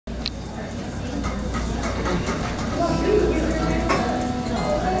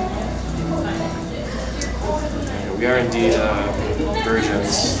We are indeed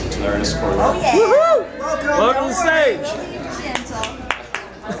virgins to the artist quarter. Oh yeah! Woohoo! Welcome to the stage!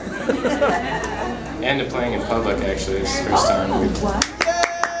 And to playing in public, actually. It's the first time we've...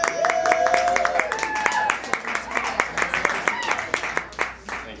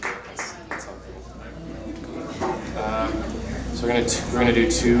 Thank you. That's helpful. So we're gonna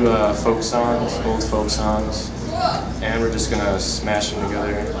do two folk songs, old folk songs, and we're just gonna smash them together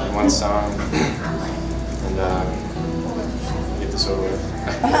in one song and get this over with.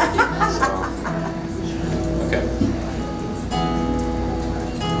 So, okay.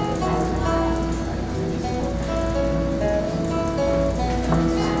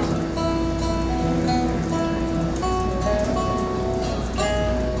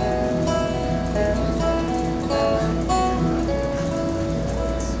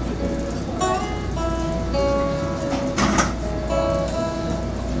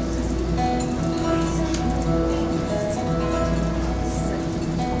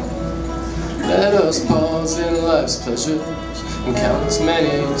 Let us pause in life's pleasures and count as many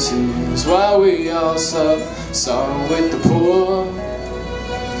tears while we all sup sorrow with the poor.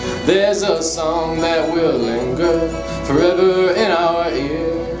 There's a song that will linger forever in our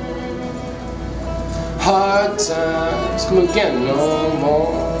ear. Hard times come again no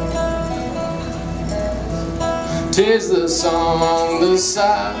more. 'Tis the song, the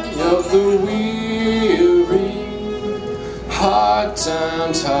sigh of the weary. Hard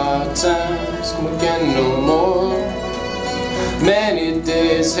times come again no more. Many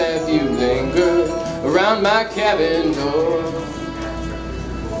days have you lingered around my cabin door.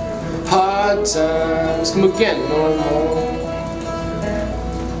 Hard times come again no more.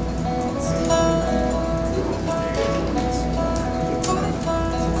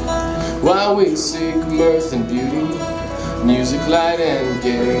 While we seek mirth and beauty, music light and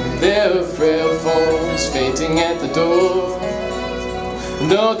gay, there are frail forms fainting at the door.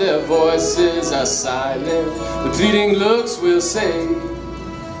 Though their voices are silent, the pleading looks will say,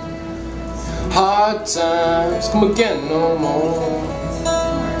 hard times come again no more.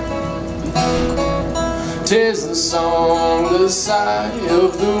 'Tis the song, the sigh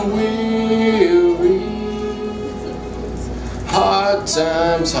of the weary. Hard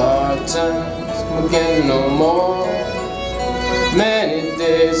times come again no more. Many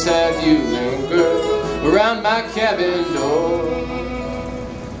days have you lingered around my cabin door.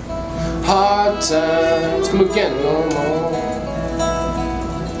 Hard times come again no more.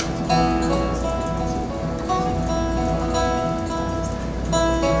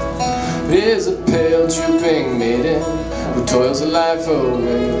 There's a pale drooping maiden who toils a life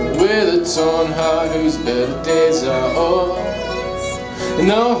away with a torn heart whose better days are o'er. And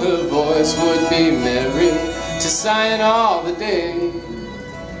though her voice would be merry to sighing all the day,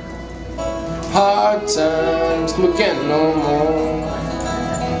 hard times come again no more.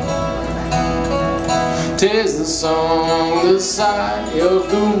 'Tis the song, the sigh of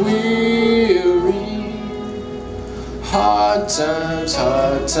the weary. Hard times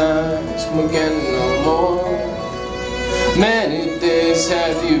come again no more. Many days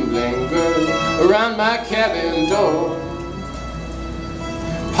have you lingered around my cabin door.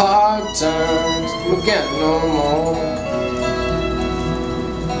 Hard times come again no more.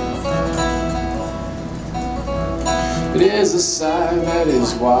 It is a sigh that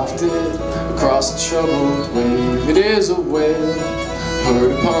is wafted across a troubled wave. It is a wail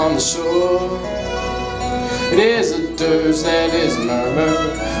heard upon the shore. It is a dirge that is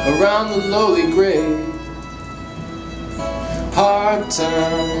murmured around the lowly grave. Hard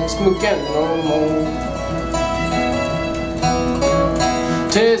times come again no more.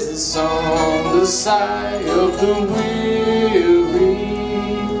 'Tis the song, the sigh of the weary.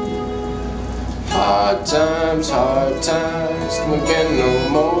 Hard times come again no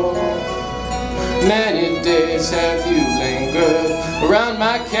more. Many days have you lingered around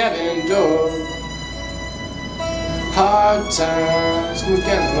my cabin door. Hard times come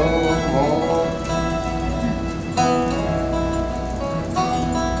again no more.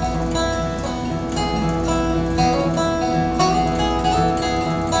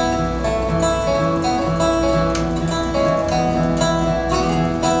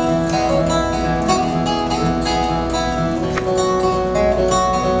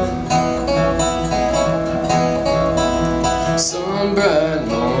 Some bright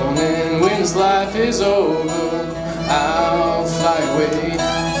morning when this life is over, I'll fly away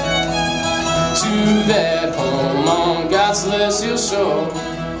to that home on God's celestial shore.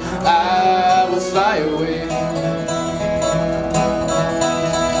 I will fly away.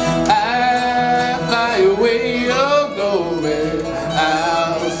 I fly away, oh glory.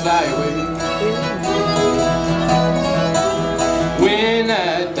 I'll fly away.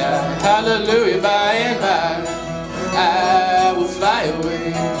 fly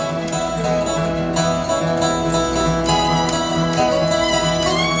away.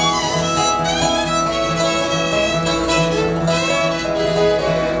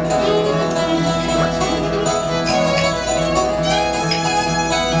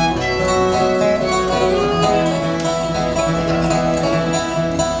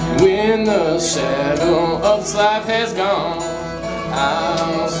 When the shadow of this life has gone,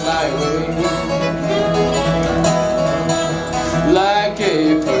 I'll fly away. Like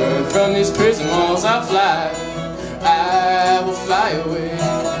a bird from these prison walls I'll fly, I will fly away.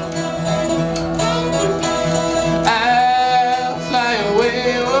 I'll fly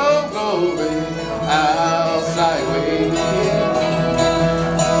away, oh go away, I'll fly away.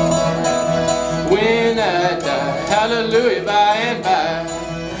 When I die, hallelujah, by and by,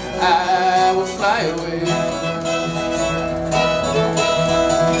 I will fly away.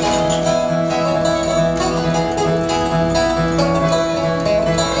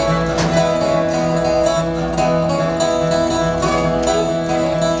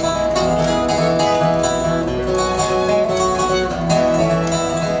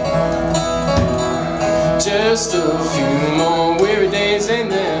 Just a few more weary days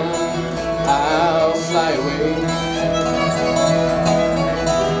and then I'll fly away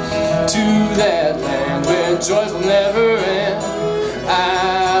to that land where joys will never end.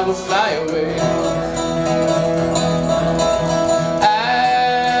 I will fly away.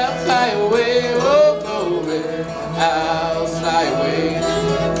 I'll fly away, oh go away, I'll fly away.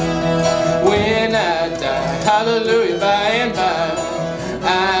 When I die, hallelujah, by and by,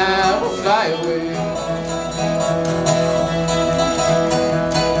 I will fly away.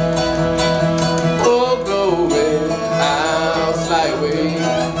 Oh go away, I'll fly away.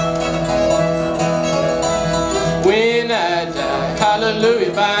 When I die,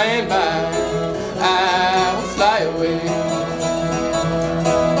 hallelujah, by and by, I will fly away.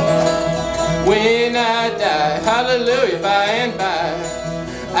 When I die, hallelujah, by and by,